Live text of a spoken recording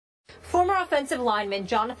offensive lineman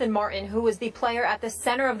Jonathan Martin, who was the player at the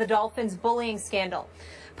center of the Dolphins' bullying scandal,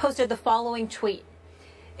 posted the following tweet.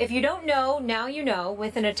 If you don't know, now you know,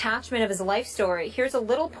 with an attachment of his life story. Here's a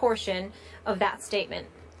little portion of that statement.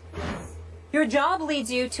 Your job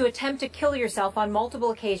leads you to attempt to kill yourself on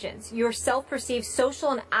multiple occasions. Your self-perceived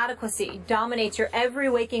social inadequacy dominates your every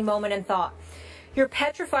waking moment and thought. You're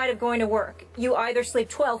petrified of going to work. You either sleep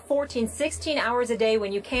 12, 14, 16 hours a day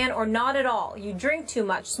when you can or not at all. You drink too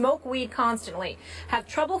much, smoke weed constantly, have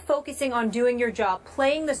trouble focusing on doing your job,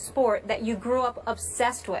 playing the sport that you grew up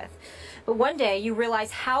obsessed with. But one day you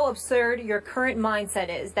realize how absurd your current mindset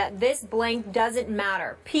is, that this blank doesn't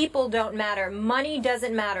matter. People don't matter. Money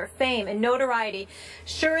doesn't matter. Fame and notoriety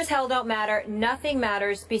sure as hell don't matter. Nothing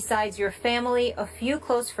matters besides your family, a few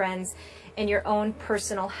close friends, and your own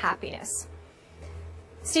personal happiness.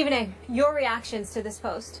 Stephen A., your reactions to this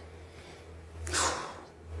post?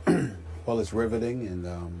 Well, it's riveting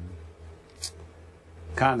and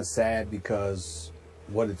kind of sad, because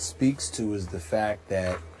what it speaks to is the fact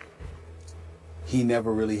that he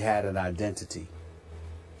never really had an identity.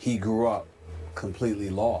 He grew up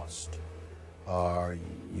completely lost.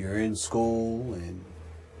 You're in school and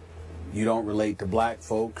you don't relate to black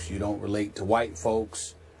folks, you don't relate to white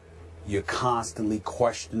folks. You're constantly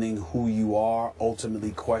questioning who you are, ultimately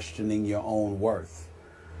questioning your own worth.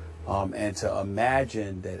 And to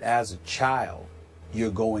imagine that as a child, you're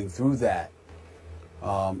going through that,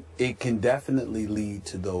 it can definitely lead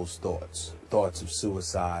to those thoughts of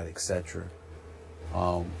suicide, etc.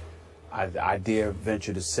 I dare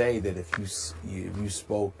venture to say that if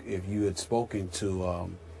you had spoken to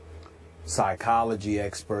psychology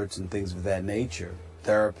experts and things of that nature,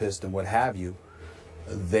 therapists and what have you,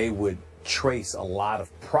 they would trace a lot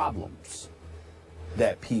of problems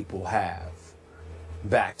that people have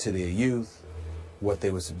back to their youth, what they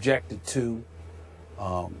were subjected to,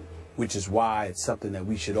 which is why it's something that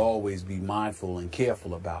we should always be mindful and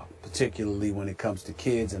careful about, particularly when it comes to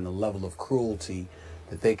kids and the level of cruelty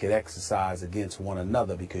that they could exercise against one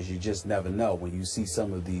another, because you just never know. When you see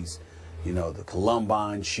some of these, you know, the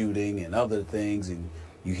Columbine shooting and other things, and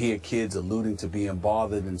you hear kids alluding to being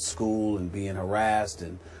bothered in school and being harassed,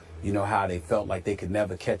 and you know how they felt like they could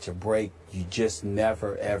never catch a break. You just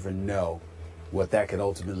never ever know what that could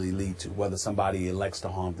ultimately lead to, whether somebody elects to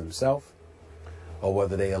harm themselves or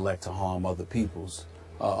whether they elect to harm other people,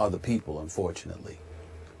 unfortunately.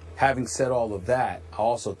 Having said all of that, I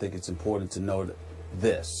also think it's important to note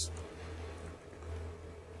this.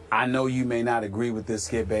 I know you may not agree with this,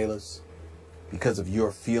 Skip Bayless, because of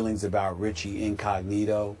your feelings about Richie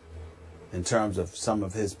Incognito in terms of some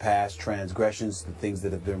of his past transgressions, the things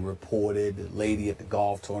that have been reported, the lady at the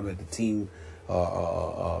golf tournament, the team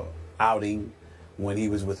outing when he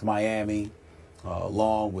was with Miami,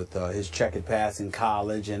 along with his checkered past in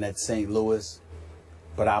college and at St. Louis.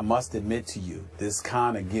 But I must admit to you, this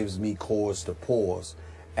kind of gives me cause to pause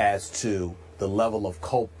as to the level of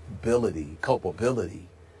culpability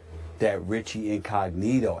that Richie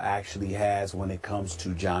Incognito actually has when it comes to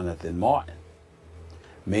Jonathan Martin.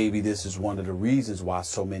 Maybe this is one of the reasons why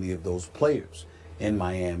so many of those players in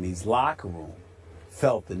Miami's locker room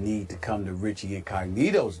felt the need to come to Richie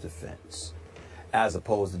Incognito's defense as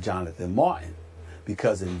opposed to Jonathan Martin,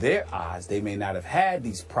 because in their eyes, they may not have had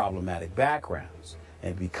these problematic backgrounds.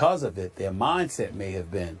 And because of it, their mindset may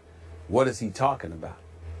have been, what is he talking about?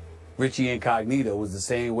 Richie Incognito was the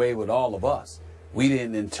same way with all of us. We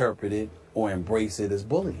didn't interpret it or embrace it as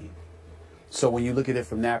bullying. So when you look at it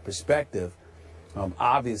from that perspective,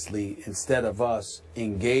 obviously, instead of us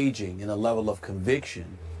engaging in a level of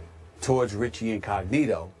conviction towards Richie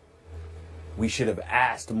Incognito, we should have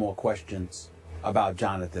asked more questions about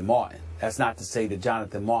Jonathan Martin. That's not to say that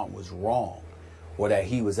Jonathan Martin was wrong or that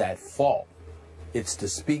he was at fault. It's to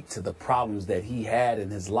speak to the problems that he had in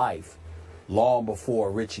his life long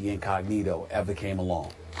before Richie Incognito ever came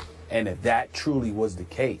along. And if that truly was the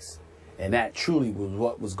case, and that truly was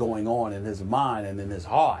what was going on in his mind and in his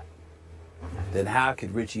heart, then how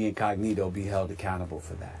could Richie Incognito be held accountable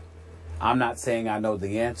for that? I'm not saying I know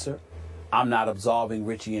the answer. I'm not absolving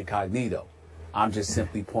Richie Incognito. I'm just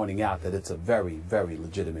simply pointing out that it's a very, very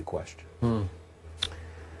legitimate question.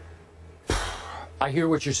 I hear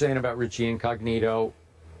what you're saying about Richie Incognito.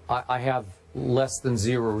 I have less than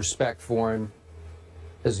zero respect for him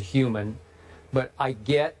as a human, but I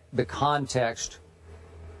get the context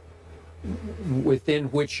within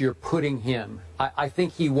which you're putting him. I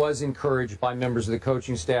think he was encouraged by members of the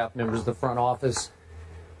coaching staff, members of the front office,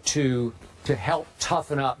 to help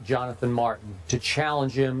toughen up Jonathan Martin, to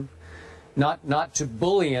challenge him, not to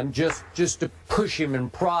bully him, just to push him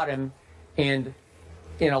and prod him, and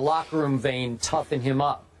in a locker room vein, toughen him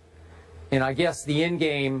up. And I guess the end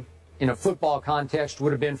game in a football context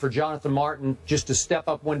would have been for Jonathan Martin just to step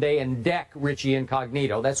up one day and deck Richie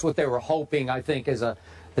Incognito. That's what they were hoping, I think, as a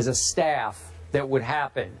staff that would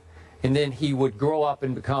happen. And then he would grow up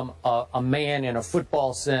and become a man in a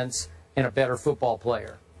football sense and a better football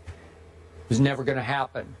player. It was never going to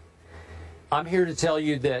happen. I'm here to tell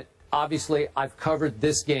you that obviously I've covered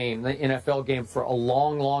this game, the NFL game, for a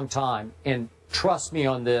long, long time. And trust me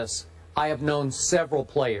on this, I have known several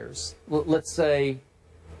players, let's say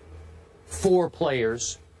 4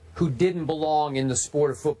 players, who didn't belong in the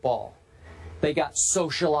sport of football. They got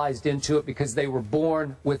socialized into it because they were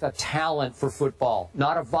born with a talent for football,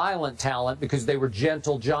 not a violent talent, because they were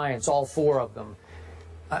gentle giants, all 4 of them.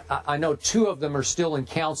 I know 2 of them are still in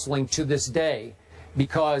counseling to this day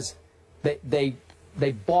because they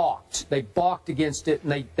balked. They balked against it,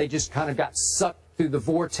 and they just kind of got sucked through the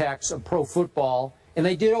vortex of pro football, and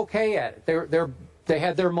they did okay at it. They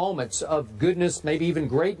had their moments of goodness, maybe even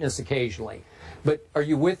greatness occasionally. But are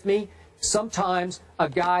you with me? Sometimes a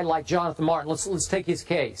guy like Jonathan Martin, let's take his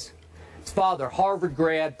case. His father, Harvard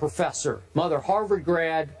grad, professor. Mother, Harvard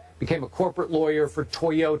grad, became a corporate lawyer for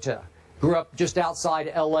Toyota. Grew up just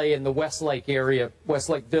outside L.A. in the Westlake area,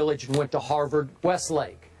 Westlake Village, and went to Harvard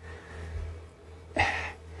Westlake.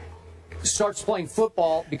 Starts playing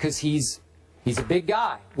football because he's a big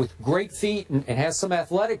guy with great feet and has some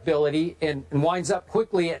athletic ability, and winds up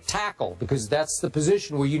quickly at tackle because that's the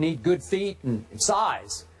position where you need good feet and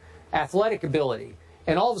size, athletic ability.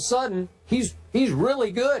 And all of a sudden, he's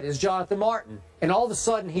really good as Jonathan Martin. And all of a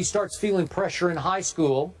sudden, he starts feeling pressure in high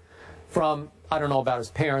school from, I don't know about his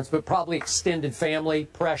parents, but probably extended family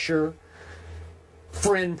pressure,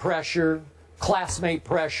 friend pressure, classmate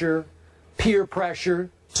pressure, peer pressure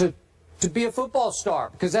to be a football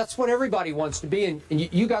star, because that's what everybody wants to be. And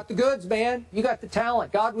you got the goods, man. You got the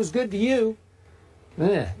talent. God was good to you.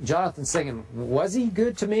 Jonathan's thinking, was he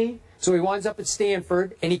good to me? So he winds up at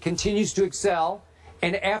Stanford, and he continues to excel.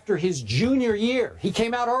 And after his junior year, he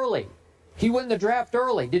came out early. He went in the draft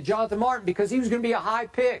early, did Jonathan Martin, because he was going to be a high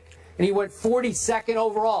pick. And he went 42nd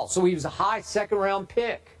overall, so he was a high second-round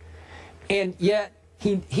pick. And yet,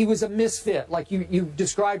 he was a misfit, like you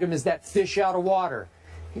described him as that fish out of water.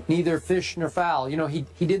 Neither fish nor fowl. You know, he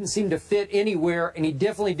didn't seem to fit anywhere, and he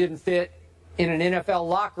definitely didn't fit in an NFL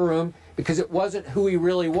locker room because it wasn't who he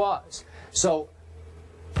really was. So,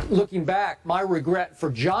 looking back, my regret for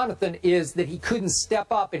Jonathan is that he couldn't step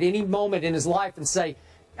up at any moment in his life and say,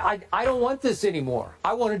 I don't want this anymore.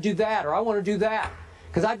 I want to do that, or I want to do that.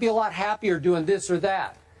 Because I'd be a lot happier doing this or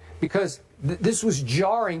that. Because this was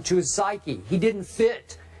jarring to his psyche. He didn't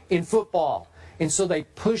fit in football. And so they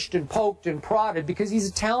pushed and poked and prodded because he's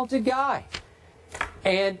a talented guy.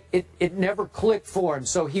 And it never clicked for him.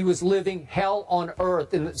 So he was living hell on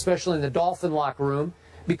earth, especially in the Dolphin locker room,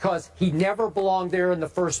 because he never belonged there in the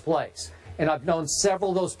first place. And I've known several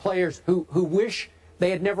of those players who wish they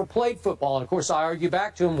had never played football. And, of course, I argue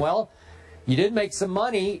back to him, well, you did make some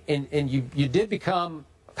money, and you did become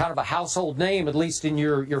kind of a household name, at least in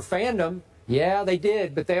your fandom. Yeah, they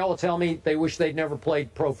did, but they all tell me they wish they'd never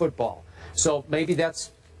played pro football. So maybe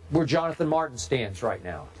that's where Jonathan Martin stands right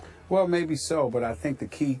now. Well, maybe so, but I think the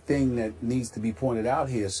key thing that needs to be pointed out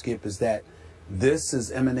here, Skip, is that this is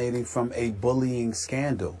emanating from a bullying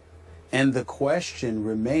scandal. And the question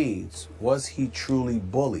remains, was he truly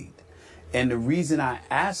bullied? And the reason I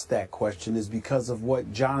asked that question is because of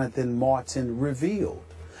what Jonathan Martin revealed.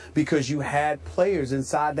 Because you had players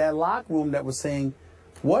inside that locker room that were saying,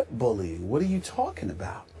 what bullying? What are you talking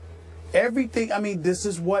about? Everything, I mean, this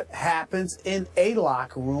is what happens in a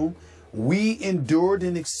locker room. We endured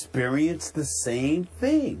and experienced the same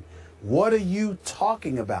thing. What are you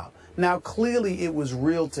talking about? Now, clearly it was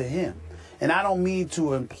real to him. And I don't mean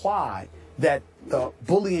to imply that the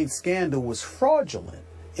bullying scandal was fraudulent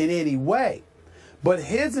in any way. But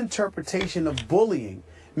his interpretation of bullying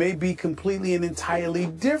may be completely and entirely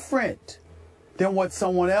different than what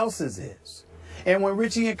someone else's is. And when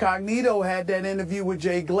Richie Incognito had that interview with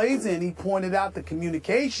Jay Glazer, he pointed out the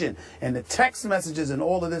communication and the text messages and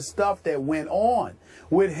all of this stuff that went on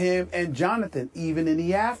with him and Jonathan, even in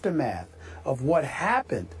the aftermath of what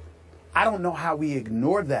happened. I don't know how we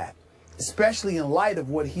ignored that, especially in light of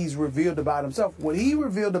what he's revealed about himself. What he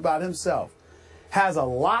revealed about himself has a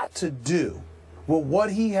lot to do with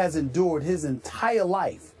what he has endured his entire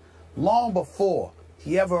life, long before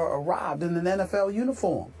he ever arrived in an NFL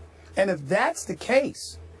uniform. And if that's the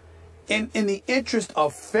case, in the interest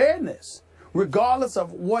of fairness, regardless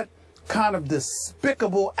of what kind of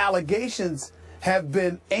despicable allegations have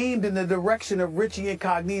been aimed in the direction of Richie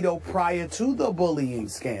Incognito prior to the bullying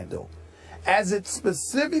scandal, as it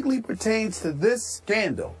specifically pertains to this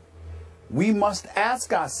scandal, we must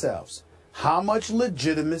ask ourselves, how much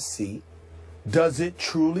legitimacy does it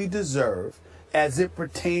truly deserve as it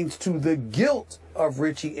pertains to the guilt of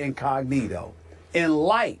Richie Incognito in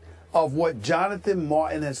light of what Jonathan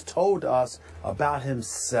Martin has told us about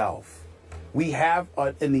himself? We have,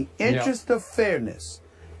 in the interest of fairness,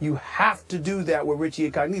 you have to do that with Richie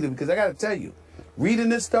Incognito, because I got to tell you, reading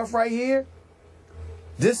this stuff right here,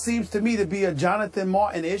 this seems to me to be a Jonathan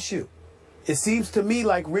Martin issue. It seems to me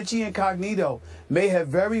like Richie Incognito may have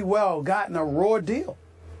very well gotten a raw deal.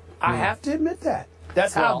 I have to admit that.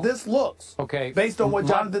 That's how this looks. Okay. Based on what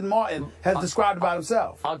Jonathan Martin has described about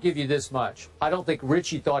himself. I'll give you this much. I don't think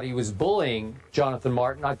Richie thought he was bullying Jonathan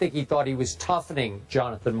Martin. I think he thought he was toughening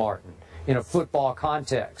Jonathan Martin in a football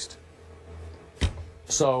context.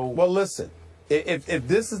 So, well, listen, if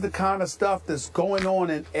this is the kind of stuff that's going on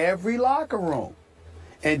in every locker room,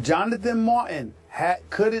 and Jonathan Martin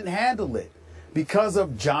couldn't handle it because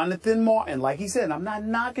of Jonathan Martin, like he said, I'm not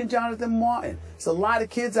knocking Jonathan Martin. There's a lot of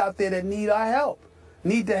kids out there that need our help,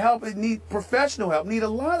 need the help, need professional help, need a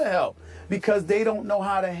lot of help, because they don't know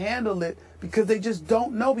how to handle it, because they just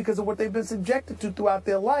don't know because of what they've been subjected to throughout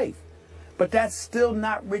their life. But that's still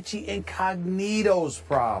not Richie Incognito's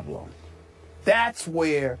problem. That's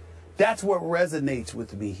what resonates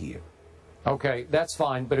with me here. okay, that's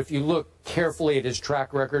fine. But if you look carefully at his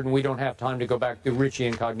track record, and we don't have time to go back to Richie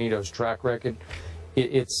Incognito's track record,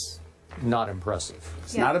 it's not impressive.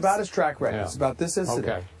 It's not about his track record. It's about this incident.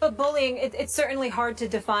 Okay. But bullying, it's certainly hard to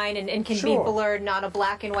define and can be blurred, not a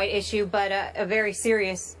black and white issue, but a very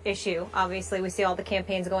serious issue. Obviously, we see all the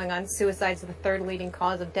campaigns going on. Suicides are the third leading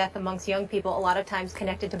cause of death amongst young people, a lot of times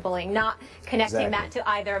connected to bullying. Not connecting that to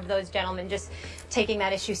either of those gentlemen, just taking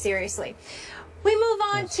that issue seriously. We move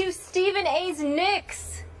on to Stephen A's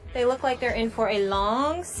Knicks. They look like they're in for a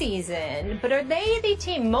long season, but are they the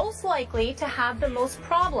team most likely to have the most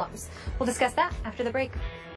problems? We'll discuss that after the break.